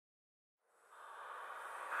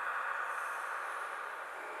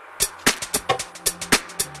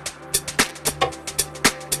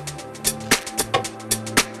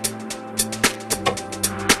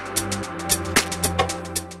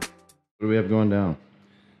have going down?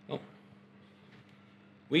 Oh.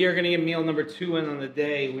 We are going to get meal number 2 in on the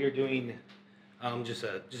day. We are doing just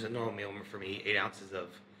a normal meal for me, 8 ounces of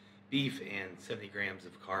beef and 70 grams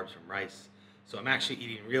of carbs from rice. So I'm actually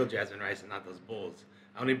eating real jasmine rice and not those bowls.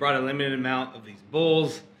 I only brought a limited amount of these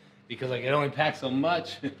bowls because I can only pack so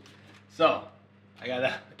much. So I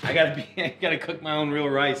gotta cook my own real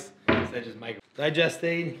rice instead of just micro. Digest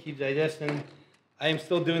aid, keep digesting. I am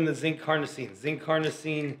still doing the zinc carnosine. Zinc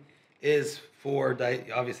carnosine is for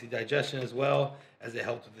obviously digestion as well as it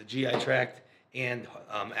helps with the GI tract and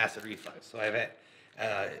acid reflux. So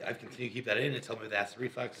I've continued to keep that in. It's helped me with acid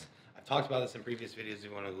reflux. I've talked about this in previous videos if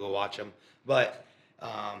you want to go watch them. But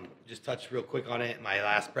just touch real quick on it. My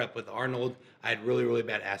last prep with Arnold, I had really, really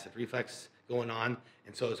bad acid reflux going on.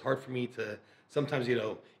 And so it was hard for me to sometimes,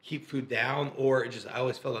 keep food down, or I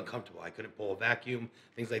always felt uncomfortable. I couldn't pull a vacuum,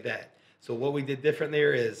 things like that. So what we did different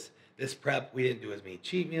there is this prep, we didn't do as many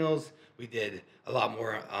cheat meals. We did a lot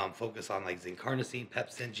more focus on like zinc carnosine,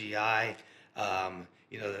 pepsin, GI,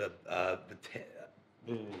 the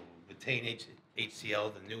betaine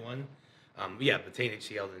HCl, the new one. Betaine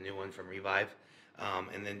HCl, the new one from Revive.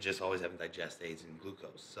 And then just always having digest aids and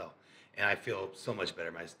glucose. So, and I feel so much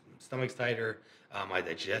better. My stomach's tighter, my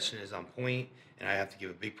digestion is on point, and I have to give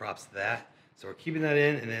a big props to that. So we're keeping that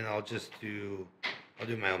in, and then I'll do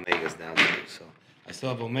my omegas now too. So I still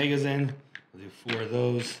have omegas in. I'll do 4 of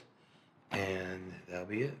those, and that'll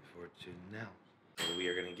be it for now. So we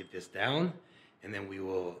are gonna get this down, and then we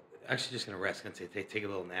will actually just gonna rest. Gonna take a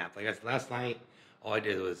little nap. Like I said, last night, all I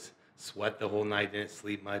did was sweat the whole night. Didn't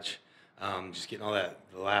sleep much. Just getting all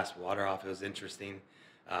the last water off. It was interesting.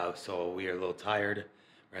 So we are a little tired.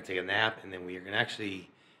 We're gonna take a nap, and then we are gonna actually,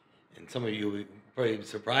 and some of you will probably be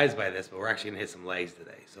surprised by this, but we're actually gonna hit some legs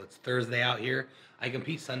today. So it's Thursday out here. I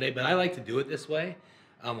compete Sunday, but I like to do it this way.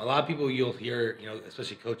 A lot of people you'll hear,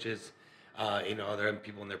 especially coaches, other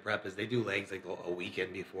people in their prep is they do legs like a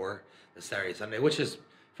weekend before the Saturday, Sunday, which is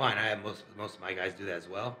fine. I have most of my guys do that as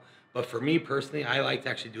well. But for me personally, I like to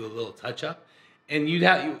actually do a little touch up. And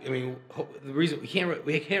the reason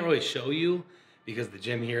we can't really show you because the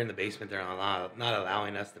gym here in the basement, they're not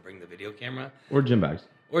allowing us to bring the video camera. Or gym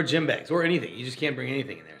bags. Or anything. You just can't bring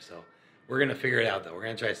anything in there. So we're gonna figure it out though. We're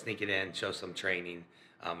gonna try to sneak it in, show some training,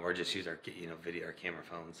 or just use our our camera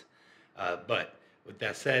phones. But with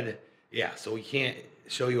that said, yeah. So we can't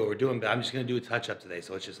show you what we're doing, but I'm just gonna do a touch up today.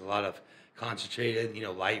 So it's just a lot of concentrated,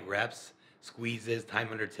 light reps, squeezes, time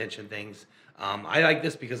under tension things. I like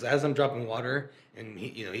this because as I'm dropping water, and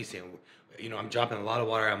he's saying, I'm dropping a lot of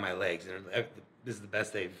water on my legs, and this is the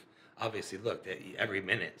best they've obviously looked at every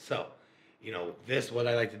minute. So, what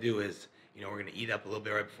I like to do is, we're gonna eat up a little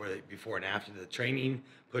bit right before and after the training,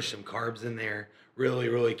 push some carbs in there, really,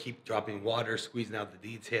 really keep dropping water, squeezing out the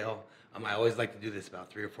detail. I always like to do this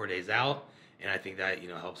about 3 or 4 days out, and I think that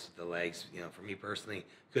helps with the legs. For me personally,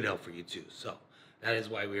 could help for you too. So that is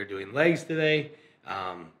why we are doing legs today.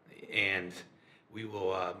 And we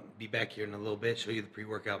will be back here in a little bit, show you the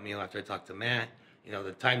pre-workout meal after I talk to Matt.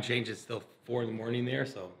 The time change is still 4 in the morning there,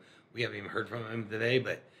 so we haven't even heard from him today,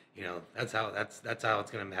 but that's how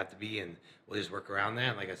it's gonna have to be, and we'll just work around that.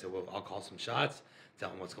 And like I said, I'll call some shots, tell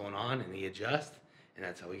him what's going on, and he adjusts, and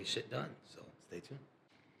that's how we get shit done. So stay tuned.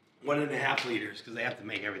 1.5 liters, because they have to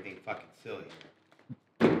make everything fucking silly here.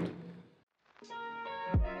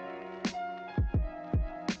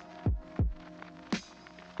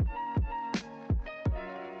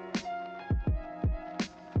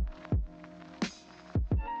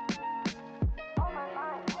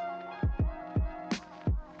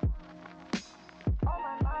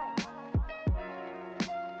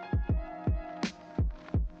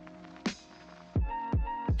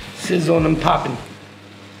 Sizzling and popping.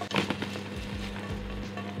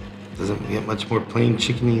 Doesn't get much more plain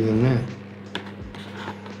chickeny than that.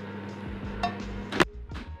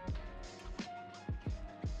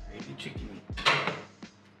 Gravy chickeny.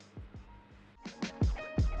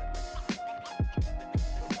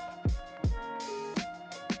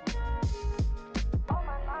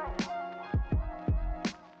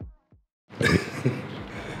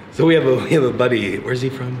 So we have a buddy. Where's he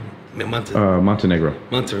from? Montenegro.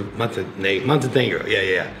 Montenegro.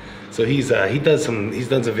 Yeah. So he's done some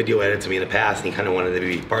video edits to me in the past, and he kind of wanted to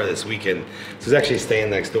be part of this weekend. So he's actually staying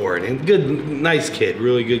next door, and good, nice kid,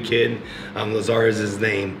 really good kid. Lazar is his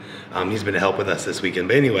name. He's been to help with us this weekend.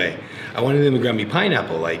 But anyway, I wanted him to grab me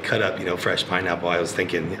pineapple, like cut up, fresh pineapple. I was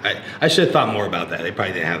thinking I should have thought more about that. They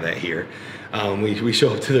probably didn't have that here. We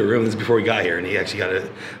show up to the room. This is before we got here, and he actually got to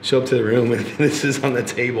show up to the room, and this is on the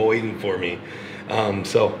table waiting for me.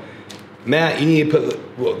 So Matt, you need to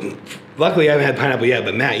put, well, luckily I haven't had pineapple yet,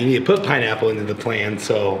 but Matt, you need to put pineapple into the plan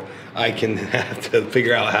so I can have to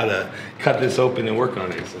figure out how to cut this open and work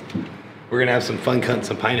on it. So we're gonna have some fun cutting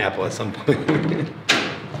some pineapple at some point.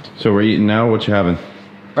 So we're eating now. What you having?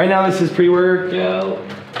 Right now this is pre-workout.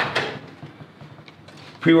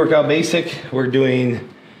 Pre-workout basic. We're doing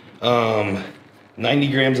 90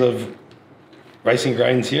 grams of rice and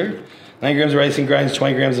grinds here. 90 grams of rice and grinds,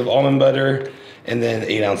 20 grams of almond butter, and then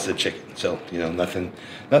 8 ounces of chicken. So, you know, nothing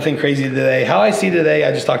crazy today. How I see today,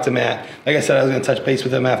 I just talked to Matt. Like I said, I was gonna touch base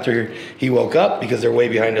with him after he woke up because they're way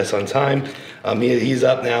behind us on time. He's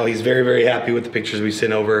up now. He's very, very happy with the pictures we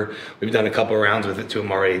sent over. We've done a couple of rounds with it to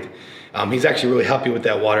him already. He's actually really happy with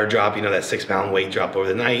that water drop, you know, that 6-pound weight drop over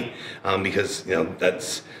the night, because, you know,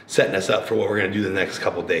 that's setting us up for what we're gonna do the next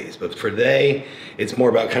couple days. But for today, it's more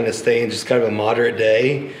about kind of staying just kind of a moderate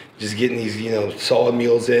day, just getting these, you know, solid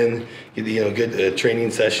meals in, get the, you know, good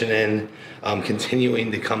training session in,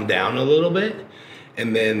 continuing to come down a little bit.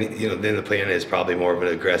 And then, you know, then the plan is probably more of an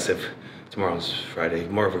aggressive, tomorrow's Friday,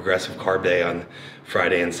 more of an aggressive carb day on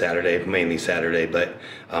Friday and Saturday, mainly Saturday. But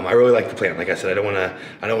I really like the plan. Like I said, I don't want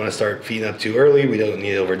to start feeding up too early. We don't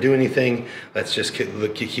need to overdo anything. Let's just keep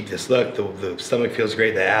this look. The stomach feels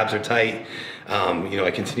great. The abs are tight. You know,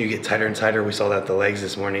 I continue to get tighter and tighter. We saw that the legs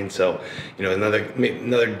this morning. So, you know,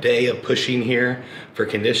 another day of pushing here for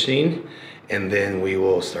conditioning. And then we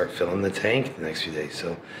will start filling the tank the next few days.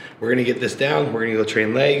 So we're gonna get this down. We're gonna go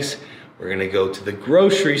train legs. We're gonna go to the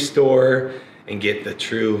grocery store and get the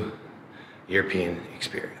true European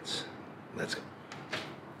experience. Let's go.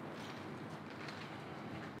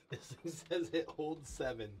 This thing says it holds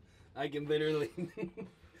 7. I can literally,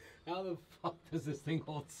 how the fuck does this thing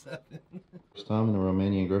hold 7? First time in a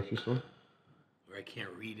Romanian grocery store? Where I can't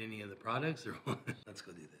read any of the products or what? Let's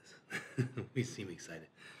go do this. We seem excited.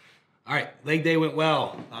 All right, leg day went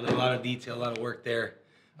well. A lot of detail, a lot of work there.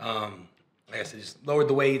 Like I said, just lowered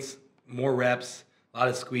the weights, more reps, a lot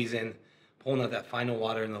of squeezing, pulling out that final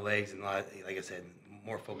water in the legs, and like I said,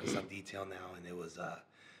 more focus on detail now, and it was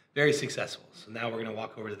very successful. So now we're gonna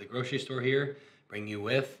walk over to the grocery store here, bring you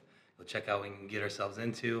with, go check out what we can get ourselves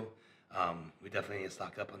into. We definitely need to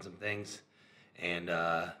stock up on some things, and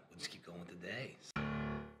we'll just keep going with the day.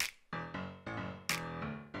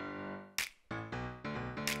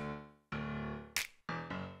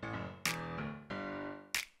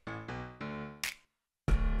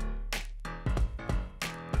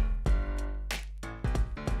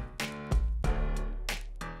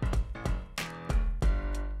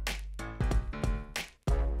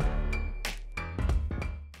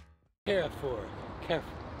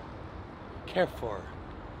 Carrefour.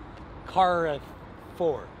 How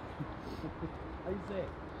you say it?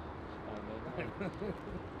 I don't know.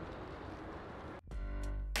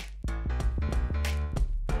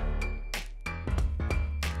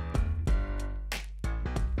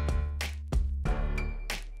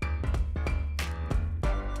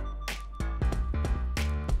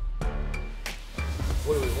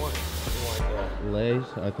 What do we want? We want Lay's,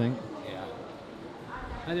 I think.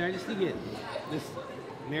 yeah. I just need to get this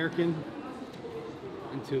American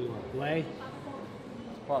into Lay.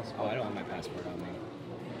 It's possible. Oh, I don't have my passport on me.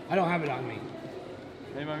 I don't have it on me.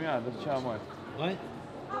 Hey, mamma, facciamo. What?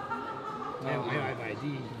 I have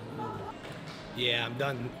ID. Yeah, I'm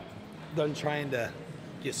done trying to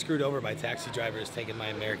get screwed over by taxi drivers taking my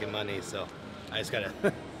American money, so I just gotta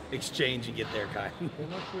exchange and get their kind.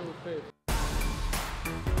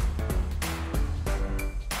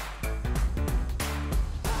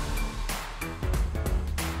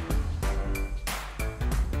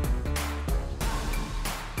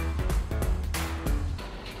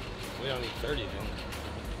 We don't need 30 then.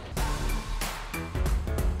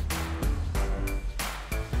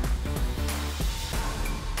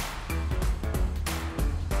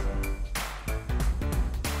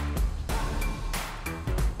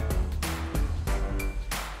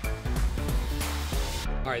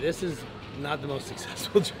 All right, this is not the most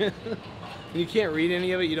successful trip. You can't read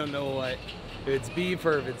any of it. You don't know what, if it's beef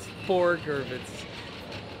or if it's pork or if it's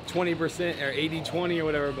 20% or 80-20 or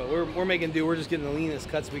whatever, but we're making do. We're just getting the leanest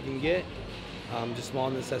cuts we can get. Just small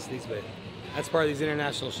necessities, but that's part of these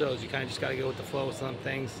international shows. You kind of just got to go with the flow with some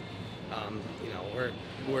things. You know,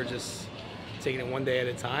 we're just taking it one day at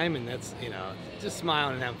a time, and that's, you know, just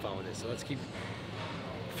smiling and having fun with it. So let's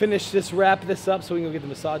wrap this up so we can go get the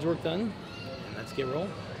massage work done, and let's get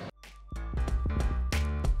rolling.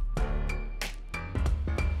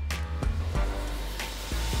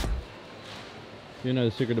 You know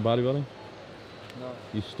the secret to bodybuilding? No.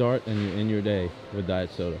 You start and you end your day with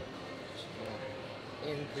diet soda.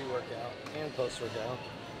 And pre-workout and post-workout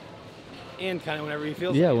And kind of whenever he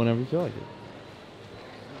feels Yeah, like it. whenever you feel like it.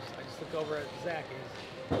 I just look over at Zach.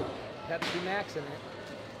 He's Pepsi Max in it.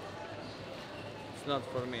 It's not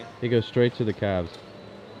for me. He goes straight to the calves.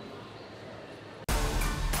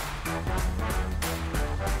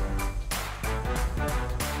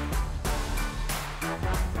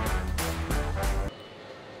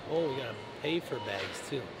 Oh, we gotta pay for bags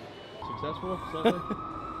too. Successful?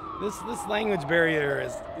 This language barrier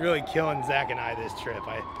is really killing Zach and I this trip.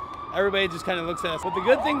 Everybody just kind of looks at us. But the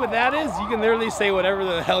good thing with that is you can literally say whatever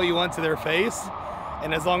the hell you want to their face.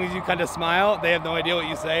 And as long as you kind of smile, they have no idea what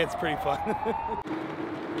you say. It's pretty fun.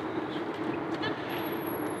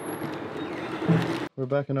 We're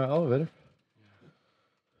back in our elevator.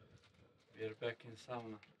 We're back in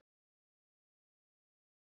sauna.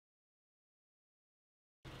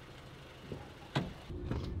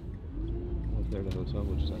 Up there, the hotel,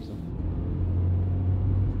 we'll just ask them.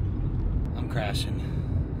 I'm crashing.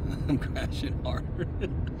 I'm crashing hard.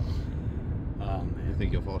 Oh man. You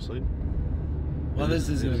think you'll fall asleep? Well, this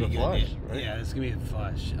is gonna be a good. flush, right? Yeah, this is gonna be a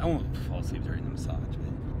flush. I won't fall asleep during the massage,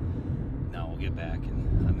 but no, we'll get back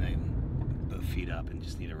and I'm gonna put feet up and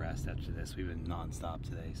just need a rest after this. We've been nonstop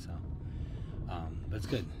today, so but it's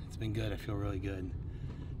good. It's been good. I feel really good.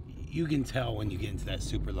 You can tell when you get into that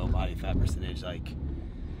super low body fat percentage, like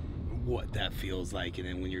what that feels like, and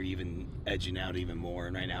then when you're even edging out even more.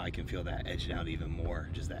 And right now, I can feel that edging out even more,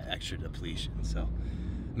 just that extra depletion. So,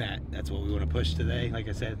 Matt, that's what we want to push today. Like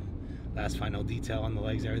I said, last final detail on the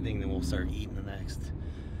legs, everything. Then we'll start eating the next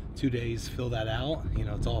 2 days. Fill that out. You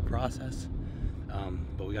know, it's all a process.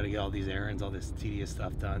 But we got to get all these errands, all this tedious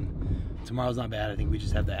stuff done. Tomorrow's not bad. I think we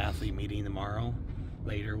just have the athlete meeting tomorrow.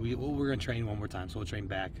 Later, we're gonna train one more time, so we'll train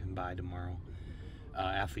back and by tomorrow.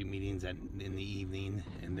 Athlete meetings in the evening,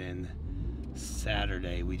 and then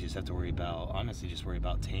Saturday we just have to worry about, honestly, just worry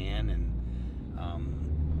about tan and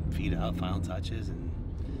feet up, final touches, and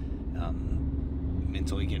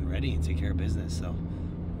mentally getting ready and take care of business. So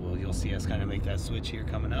you'll see us kind of make that switch here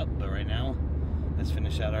coming up. But right now, let's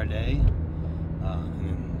finish out our day, and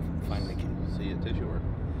then find the See you at tissue work.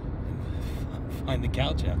 find the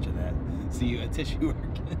couch after that. See you at tissue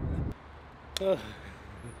work.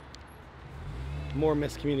 More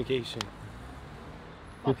miscommunication.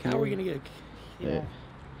 Fuck, how are we gonna get a... Yeah.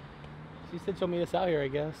 She said she'll meet us out here, I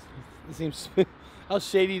guess. It seems... How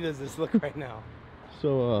shady does this look right now?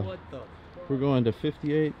 So, What the... we're going to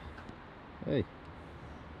 58. Hey.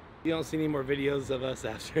 You don't see any more videos of us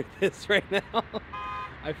after this right now.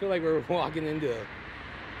 I feel like we're walking into an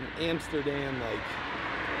Amsterdam, like,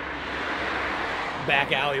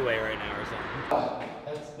 back alleyway right now or something.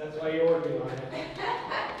 That's why you're working on it.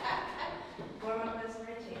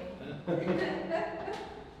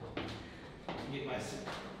 Get my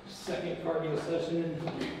second cardio session in.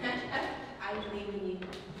 I believe in you.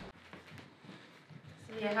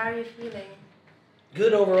 So yeah, how are you feeling?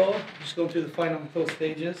 Good overall. Just going through the final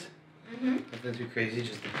stages. Mm-hmm. Nothing too crazy,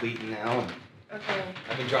 just depleting now. Okay.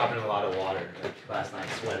 I've been dropping a lot of water. Like last night,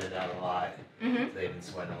 sweated out a lot. Mm-hmm. They've been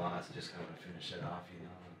sweating a lot, so just kind of want to finish it off, you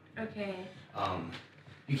know. Okay.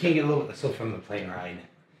 You can't get a little bit still from the plane ride.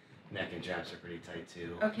 Neck and traps are pretty tight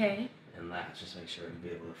too. Okay. And lats, just make sure to be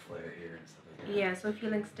able to flare here and stuff like that. Yeah, so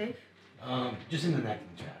feeling stiff? Just in the neck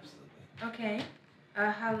and traps a little bit. Okay.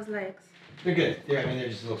 How's legs? They're good. I mean, they're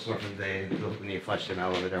just a little sore from the day. When you flush them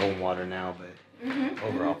out a little bit, they're holding water now, but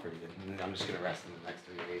overall pretty good. And I'm just going to rest them the next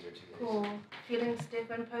 3 days or 2 days. Cool. Feeling stiff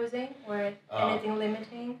when posing? Or anything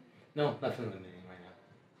limiting? No, nothing limiting right now.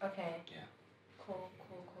 Okay. Yeah. Cool.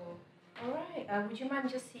 Alright, would you mind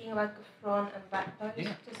just seeing like a front and back pose?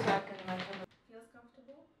 Yeah. Just so I can like have a... Feels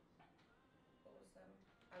comfortable? Awesome.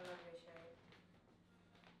 I love your shape.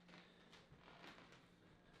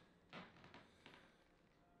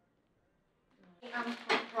 I'm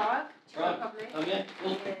from Prague, Czech Republic. Okay,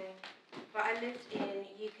 cool. Yeah. But I lived in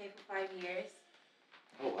UK for 5 years.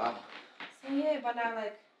 Oh, wow. So yeah, but now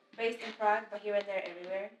like based in Prague, but here and there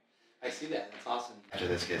everywhere. I see that. That's awesome. After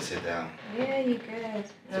this, get sit down. Yeah, you good.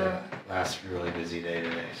 It's last really busy day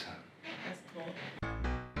today, so. That's cool.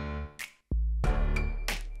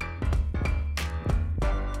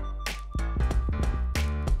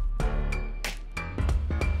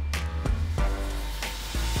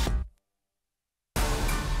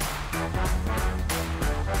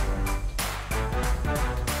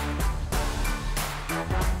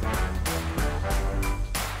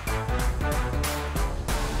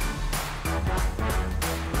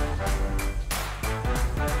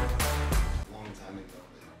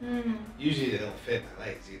 Usually they don't fit my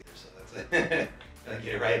legs either, so that's it. Gotta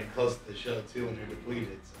get right close to the show too when they're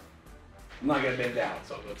depleted. So I'm not gonna bend down,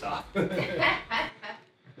 so I'll go top. Find your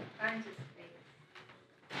space.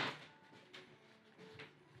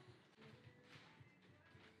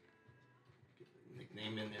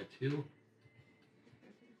 2.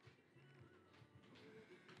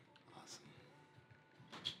 Awesome.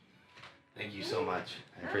 Thank you so much.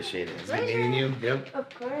 I appreciate it. It's good meeting you. Yep. Of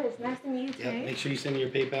course. Nice to meet you too. Yep. Make sure you send me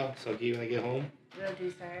your PayPal so I'll give you when I get home. Will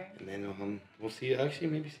do, sir. And then we'll see you. Actually,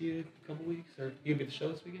 maybe see you in a couple weeks. Or you gonna be at the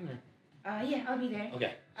show this weekend? Or? Yeah, I'll be there.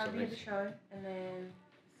 Okay. I'll be at the show and then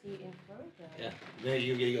see you in Florida. Yeah. Then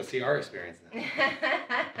you get to go see our experience now.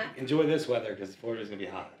 Enjoy this weather because Florida's gonna be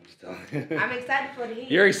hot. I'm just telling you. I'm excited for the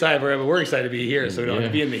heat. You're excited for it, but we're excited to be here, so we don't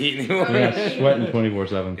have to be in the heat anymore. Yeah, sweating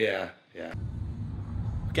 24/7. Yeah, yeah.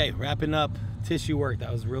 Okay, wrapping up tissue work.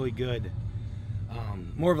 That was really good.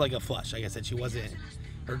 More of like a flush. Like I said,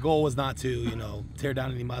 her goal was not to, you know, tear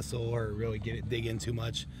down any muscle or really dig in too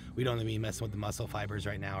much. We don't be messing with the muscle fibers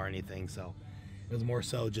right now or anything. So it was more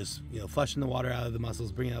so just, you know, flushing the water out of the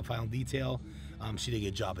muscles, bringing out final detail. She did a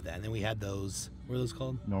good job of that. And then we had those, what are those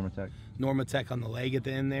called? Normatec on the leg at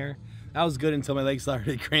the end there. That was good until my legs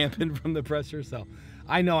started cramping from the pressure. So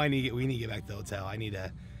I know we need to get back to the hotel. I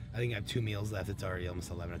think I have 2 meals left. It's already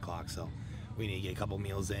almost 11 o'clock. So we need to get a couple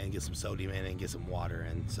meals in, get some sodium in, and get some water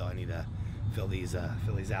in. So I need to fill these out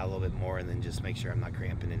a little bit more, and then just make sure I'm not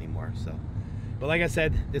cramping anymore. So, but like I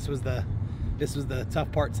said, this was the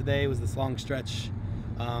tough part today. Was this long stretch.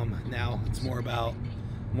 Now it's more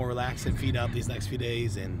relaxing, feet up these next few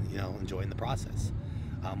days, and you know, enjoying the process.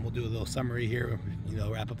 We'll do a little summary here. You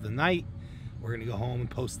know, wrap up the night. We're gonna go home and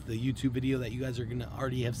post the YouTube video that you guys are gonna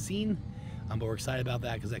already have seen. But we're excited about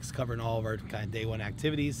that because that's covering all of our kind of day 1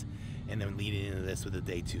 activities, and then leading into this with the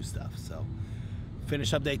day 2 stuff. So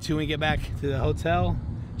finish up day 2 and get back to the hotel,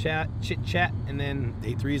 chit chat, and then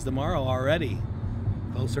day 3 is tomorrow already.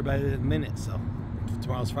 Closer by the minute. So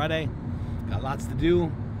tomorrow's Friday. Got lots to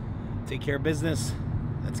do. Take care of business.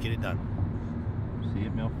 Let's get it done. See you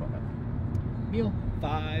at meal 5. Meal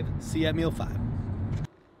 5. See you at meal 5.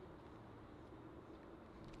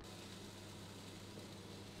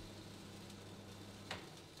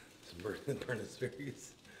 Burn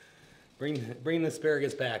asparagus. Bring the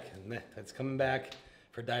asparagus back. It's coming back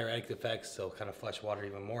for diuretic effects, so kind of flush water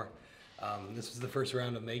even more. This was the first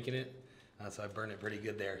round of making it, so I burned it pretty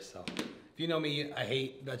good there. So if you know me, I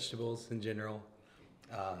hate vegetables in general.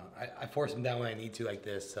 I force them down when I need to, like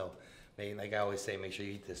this. So like I always say, make sure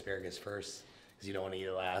you eat the asparagus first because you don't want to eat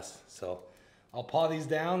it last. So I'll paw these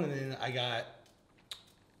down, and then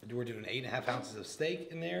we're doing 8.5 ounces of steak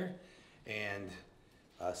in there, and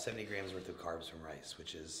 70 grams worth of carbs from rice,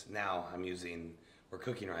 which is now we're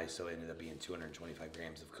cooking rice, so it ended up being 225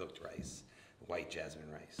 grams of cooked rice, white jasmine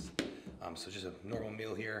rice. So just a normal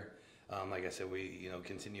meal here. Like I said, we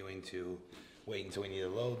continuing to wait until we need to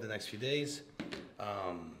load the next few days.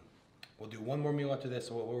 We'll do one more meal after this.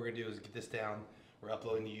 So what we're gonna do is get this down. We're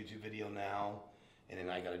uploading the YouTube video now, and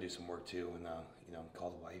then I got to do some work too, and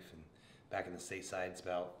call the wife. And back in the stateside, it's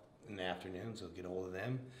about in the afternoon, so get a hold of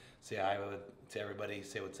them. Say hi to everybody,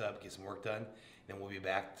 say what's up, get some work done, and we'll be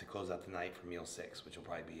back to close out the night for meal 6, which will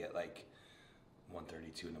probably be at like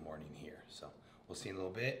 1:32 in the morning here. So we'll see in a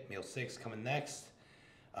little bit. Meal 6 coming next.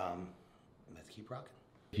 Let's keep rocking.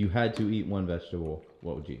 If you had to eat one vegetable,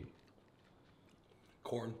 what would you eat?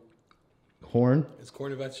 Corn. Corn? Is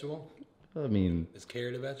corn a vegetable? I mean... Is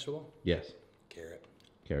carrot a vegetable? Yes. Carrot.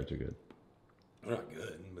 Carrots are good. They're not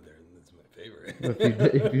good, but that's my favorite.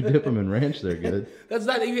 If you dip them in ranch, they're good. That's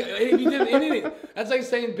not, if you dip anything, that's like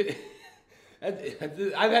saying,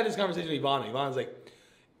 I've had this conversation with Ivana. Ivana's like,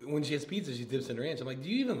 when she has pizza, she dips in ranch. I'm like, do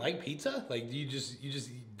you even like pizza? Like, do you just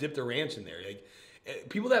dip the ranch in there? Like,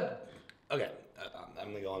 people that, okay,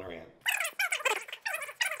 I'm gonna go on a rant.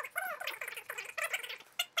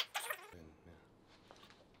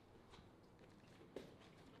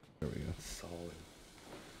 There we go. Solid.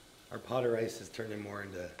 Our pot of rice is turning more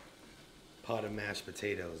into pot of mashed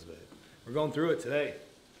potatoes, but we're going through it today.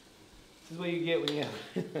 This is what you get when you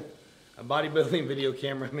have a bodybuilding video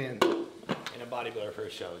cameraman and a bodybuilder for a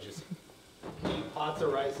show. Just eat pots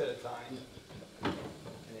of rice at a time, and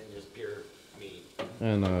then just pure meat.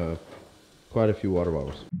 And quite a few water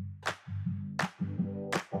bottles.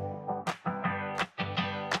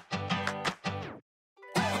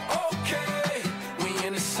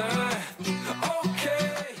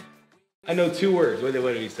 I know 2 words. What did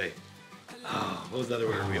we say? Oh, what was the other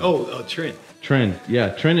word? Trend. Trend. Yeah,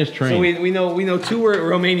 trend is train. So we know 2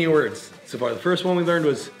 Romanian words so far. The first one we learned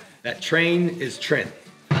was that train is trend.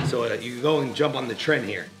 So you go and jump on the trend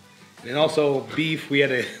here. And then also beef. We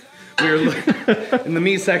were in the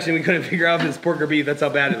meat section. We couldn't figure out if it's pork or beef. That's how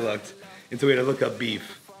bad it looked. Until we had to look up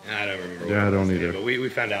beef. I don't remember. Yeah, I don't either. But we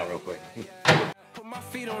found out real quick. Put my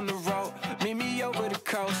feet on the road, meet me over the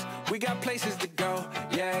coast. We got places to go.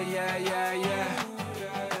 Yeah.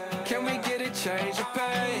 Can we get a change of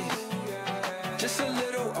pace?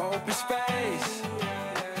 open space.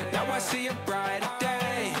 Now I see a brighter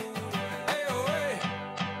day. Ay-oh-ay.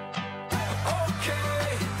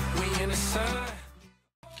 Okay, we in the sun.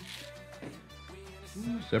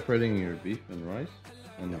 Separating your beef and rice?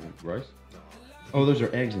 And the rice? Oh, those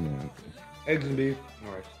are eggs in there. Eggs and beef.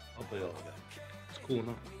 All right, I'll put it all of that. It's cool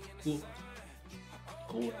enough. Cool.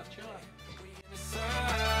 Cool. That's chill out.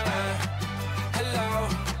 Hello,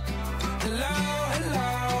 hello, hello,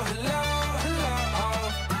 hello, hello.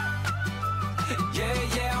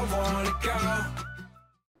 Yeah, yeah, I wanna go.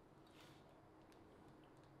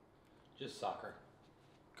 Just soccer.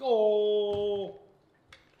 Goal.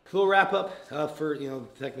 Little wrap up for,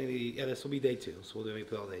 technically, yeah, this will be day 2. So we'll do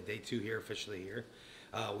MegaFit all day. Day 2 here, officially here.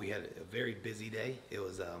 We had a very busy day. It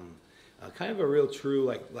was kind of a real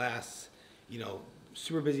true, last,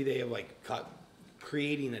 super busy day of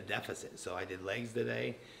creating a deficit. So I did legs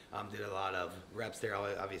today, did a lot of reps there,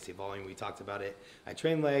 obviously volume, we talked about it. I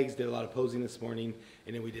trained legs, did a lot of posing this morning,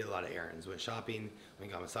 and then we did a lot of errands. Went shopping, we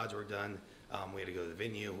got massage work done, we had to go to the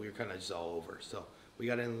venue, we were kind of just all over. So we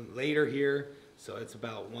got in later here, so it's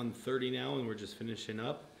about 1:30 now, and we're just finishing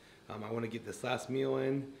up. I want to get this last meal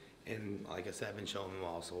in, and like I said, I've been showing them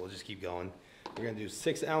all, so we'll just keep going. We're gonna do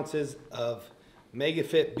 6 ounces of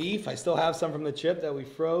MegaFit beef. I still have some from the chip that we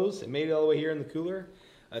froze. It made it all the way here in the cooler.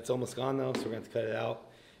 It's almost gone though, so we're gonna have to cut it out.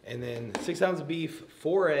 And then 6 ounces of beef,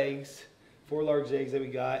 4 eggs, 4 large eggs that we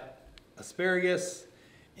got, asparagus,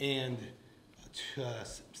 and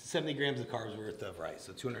 70 grams of carbs worth of rice.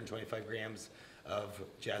 So 225 grams of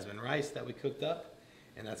jasmine rice that we cooked up,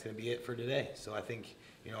 and that's gonna be it for today. So I think,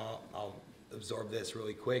 I'll absorb this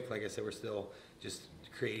really quick. Like I said, we're still just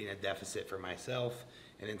creating a deficit for myself.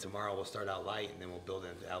 And then tomorrow we'll start out light, and then we'll build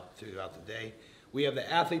it out throughout the day. We have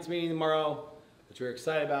the athletes meeting tomorrow, which we're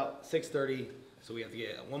excited about, 6:30. So we have to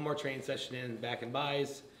get one more training session in, back and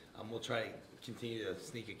buys. We'll try to continue to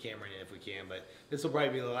sneak a camera in if we can, but this will probably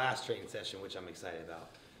be the last training session, which I'm excited about.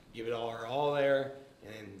 Give it all there,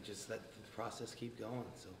 and then just let the process keep going.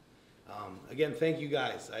 So again, thank you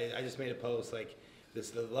guys. I just made a post,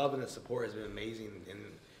 the love and the support has been amazing, and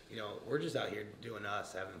we're just out here doing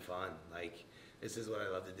us, having fun. This is what I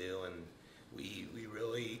love to do, and we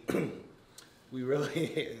really we really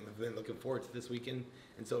have been looking forward to this weekend.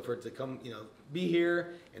 And so for it to come, be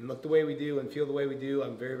here and look the way we do and feel the way we do,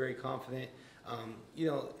 I'm very, very confident.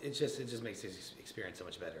 It just makes this experience so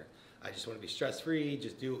much better. I just want to be stress-free,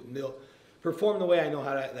 just perform the way I know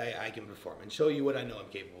that I can perform, and show you what I know I'm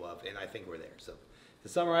capable of, and I think we're there. So to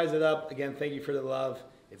summarize it up, again, thank you for the love.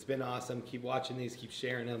 It's been awesome. Keep watching these, keep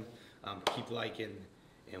sharing them, keep liking,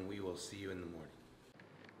 and we will see you in the morning.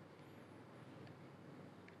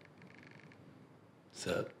 What's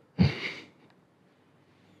up?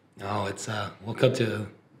 No, it's woke up to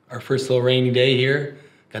our first little rainy day here.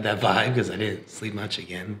 Got that vibe because I didn't sleep much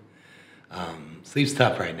again. Sleep's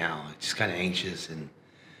tough right now. Just kind of anxious, and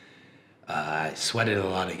I sweated a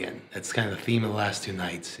lot again. That's kind of the theme of the last 2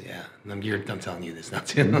 nights. Yeah, I'm telling you this now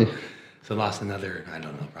too. So I lost another, I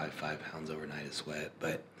don't know, probably 5 pounds overnight of sweat.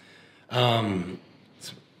 But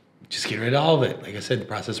just getting rid of all of it. Like I said, the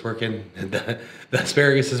process working. The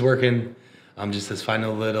asparagus is working. Just this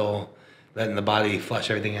final little letting the body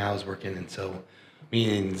flush everything out is working. And so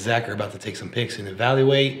me and Zach are about to take some pics and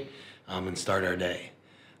evaluate and start our day.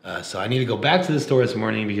 So I need to go back to the store this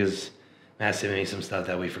morning because Matt sent me some stuff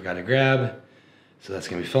that we forgot to grab. So that's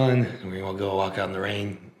gonna be fun. And we're gonna go walk out in the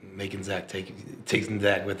rain, making Zach taking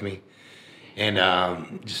Zach with me. And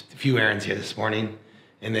just a few errands here this morning.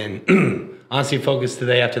 And then honestly, focus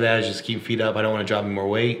today after that is just keep feet up. I don't want to drop any more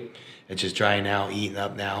weight. It's just drying out, eating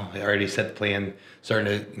up now. I already set the plan, starting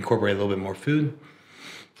to incorporate a little bit more food.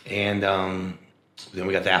 And then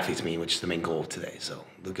we got the athletes meeting, which is the main goal of today. So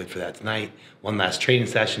look good for that tonight. One last training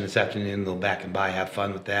session this afternoon, a little back and by, have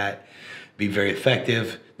fun with that. Be very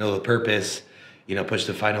effective, know the purpose, push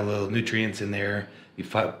the final little nutrients in there. You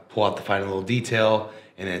pull out the final little detail,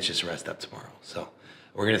 and then it's just rest up tomorrow. So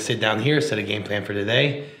we're gonna sit down here, set a game plan for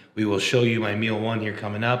today. We will show you my meal 1 here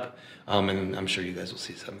coming up. And I'm sure you guys will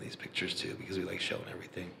see some of these pictures too, because we like showing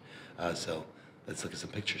everything. So let's look at some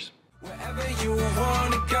pictures. Wherever you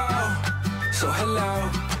wanna go. So hello,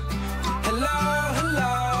 hello,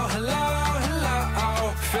 hello, hello,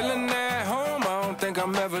 hello. Feeling at home, I don't think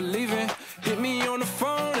I'm ever leaving. Hit me on the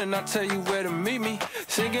phone and I'll tell you where to meet me.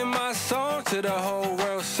 Singing my song to the whole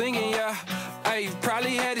world, singing, yeah. I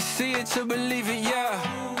probably had to see it to believe it, yeah.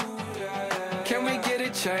 Can we get a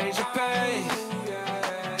change of pace?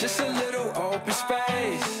 Just a little open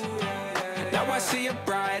space. Now I see a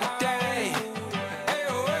brighter day.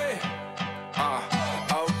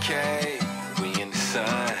 Okay, we in the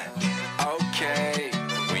sun. Okay,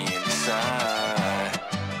 we in the sun.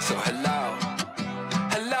 So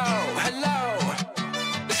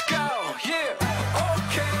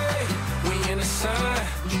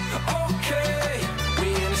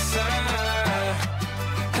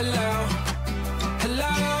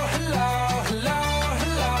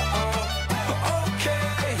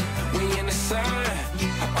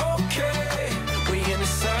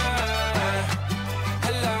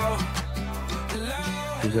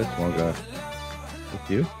Who's that small guy? That's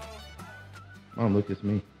you? Mom, look, it's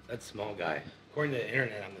me. That's small guy. According to the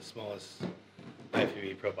internet, I'm the smallest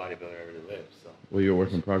IFBB pro bodybuilder ever to live. So. Well, you're a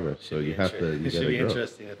work in progress, so Should you be have to. You It should gotta be grow.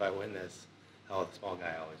 interesting if I win this. How the small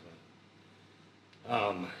guy always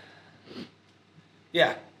wins.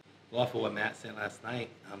 Yeah. Well, off of what Matt sent last night.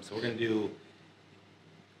 So we're gonna do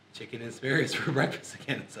chicken and asparagus for breakfast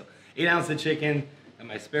again. So 8 ounces of chicken. Got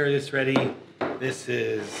my asparagus ready. This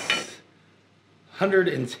is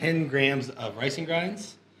 110 grams of ricing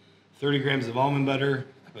grinds, 30 grams of almond butter.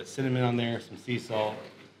 I put cinnamon on there, some sea salt,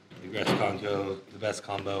 the GASP combo, the best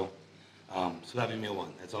combo. So that'd be meal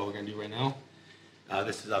one. That's all we're gonna do right now.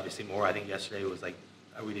 This is obviously more. I think yesterday was like,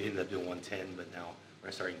 we ended up doing 110, but now we're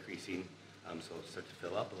gonna start increasing. So it'll start to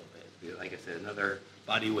fill up a little bit. Like I said, another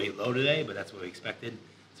body weight low today, but that's what we expected,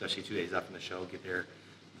 especially 2 days up from the show. Get there,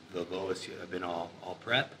 the lowest have been all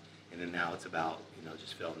prep, and then now it's about,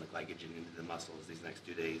 just filling the glycogen into the muscles these next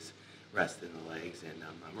 2 days, rest in the legs, and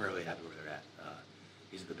I'm really happy where they're at.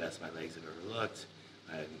 These are the best my legs have ever looked.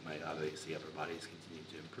 My obviously upper body has continued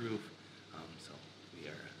to improve, so we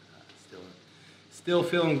are still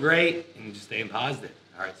feeling great and just staying positive.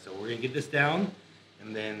 All right, so we're gonna get this down,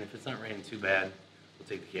 and then if it's not raining too bad, we'll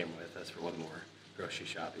take the camera with us for one more grocery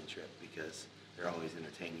shopping trip, because they're always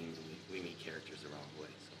entertaining and we meet characters the wrong way.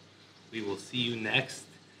 So we will see you next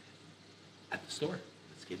at the store.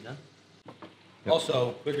 Let's get done. Yep.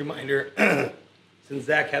 Also, quick reminder, since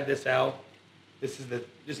Zach had this out, this is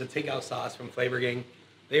just a takeout sauce from FLAVORGANG.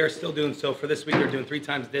 They are still doing, so for this week, they're doing 3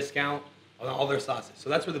 times discount on all their sauces. So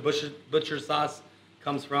that's where the butcher sauce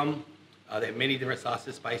comes from. They have many different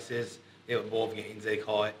sauces, spices. They have a bowl of gains, they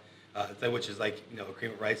call it, which is like, a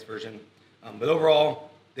cream of rice version. But overall,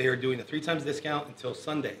 they are doing a 3 times discount until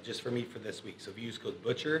Sunday, just for me for this week. So if you use code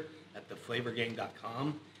BUTCHER at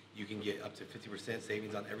theflavorgang.com, you can get up to 50%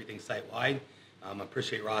 savings on everything site-wide. I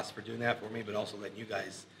appreciate Ross for doing that for me, but also letting you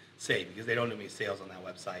guys save, because they don't do any sales on that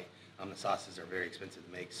website. The sauces are very expensive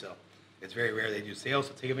to make, so it's very rare they do sales,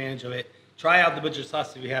 so take advantage of it. Try out the butcher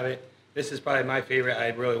sauce if you have it. This is probably my favorite. I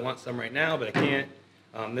really want some right now, but I can't.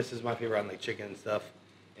 This is my favorite on like chicken and stuff.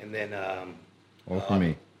 And then all for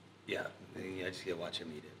me. Yeah, I just get to watch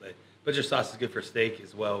him eat it. But butcher sauce is good for steak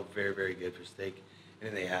as well. Very, very good for steak. And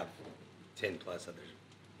then they have 10 plus other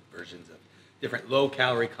versions of different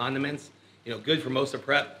low-calorie condiments. Good for most of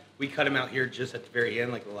prep. We cut them out here just at the very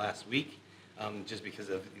end, like the last week, just because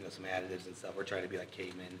of some additives and stuff. We're trying to be like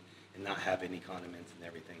cavemen and not have any condiments and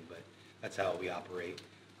everything, but that's how we operate.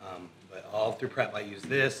 But all through prep, I use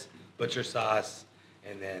this butcher sauce,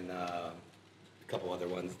 and then a couple other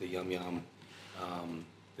ones. The Yum Yum,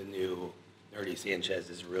 the new Nerdy Sanchez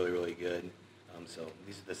is really, really good. So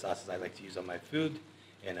these are the sauces I like to use on my food,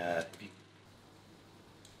 and if you,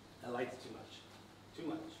 I like it too much.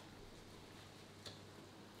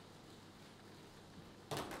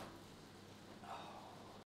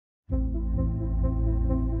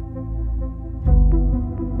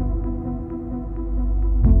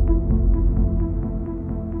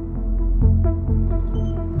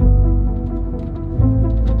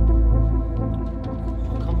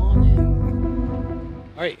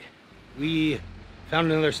 All right, we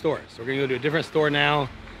found another store. So we're gonna go to a different store now,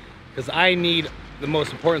 because I need the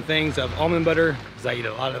most important things of almond butter, because I eat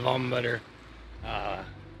a lot of almond butter.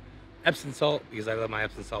 Epsom salt, because I love my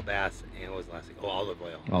Epsom salt baths. And what was the last thing? Oh, olive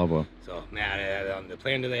oil. Olive oil. So Matt had on the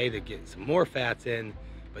plan today to get some more fats in,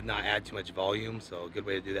 but not add too much volume. So a good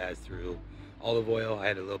way to do that is through olive oil. I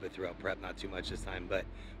had a little bit throughout prep, not too much this time, but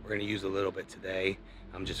we're gonna use a little bit today,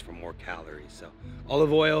 just for more calories. So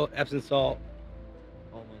olive oil, Epsom salt.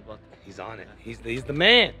 Almond butter. He's on it. He's the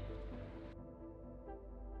man.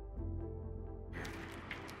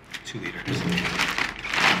 2 liters.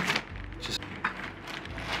 Just.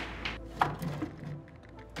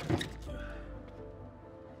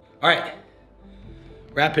 All right.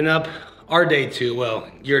 Wrapping up our day 2. Well,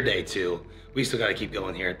 your day 2. We still got to keep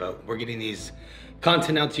going here, but we're getting these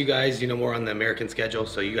content out to you guys, more on the American schedule.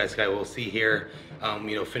 So you guys will see here,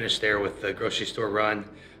 finish there with the grocery store run.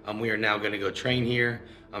 We are now going to go train here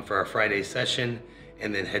for our Friday session,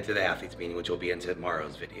 and then head to the athletes meeting, which will be in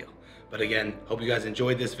tomorrow's video. But again, hope you guys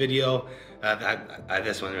enjoyed this video.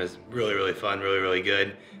 This one was really, really fun, really, really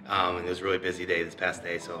good. And it was a really busy day this past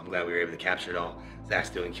day, so I'm glad we were able to capture it all. Zach's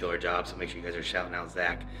doing a killer job, so make sure you guys are shouting out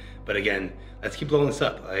Zach. But again, let's keep blowing this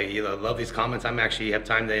up. I love these comments. I'm actually have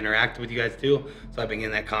time to interact with you guys too, so I've been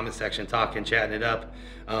in that comment section talking, chatting it up.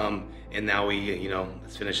 And now we,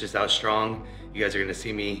 let's finish this out strong. You guys are gonna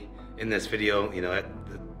see me in this video, at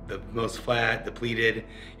the most flat, depleted,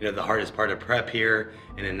 the hardest part of prep here.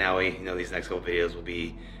 And then now these next couple videos will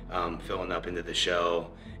be filling up into the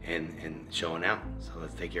show and showing out. So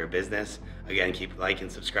let's take care of business. Again, keep liking,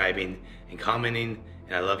 subscribing, and commenting.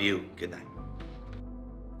 And I love you. Good night.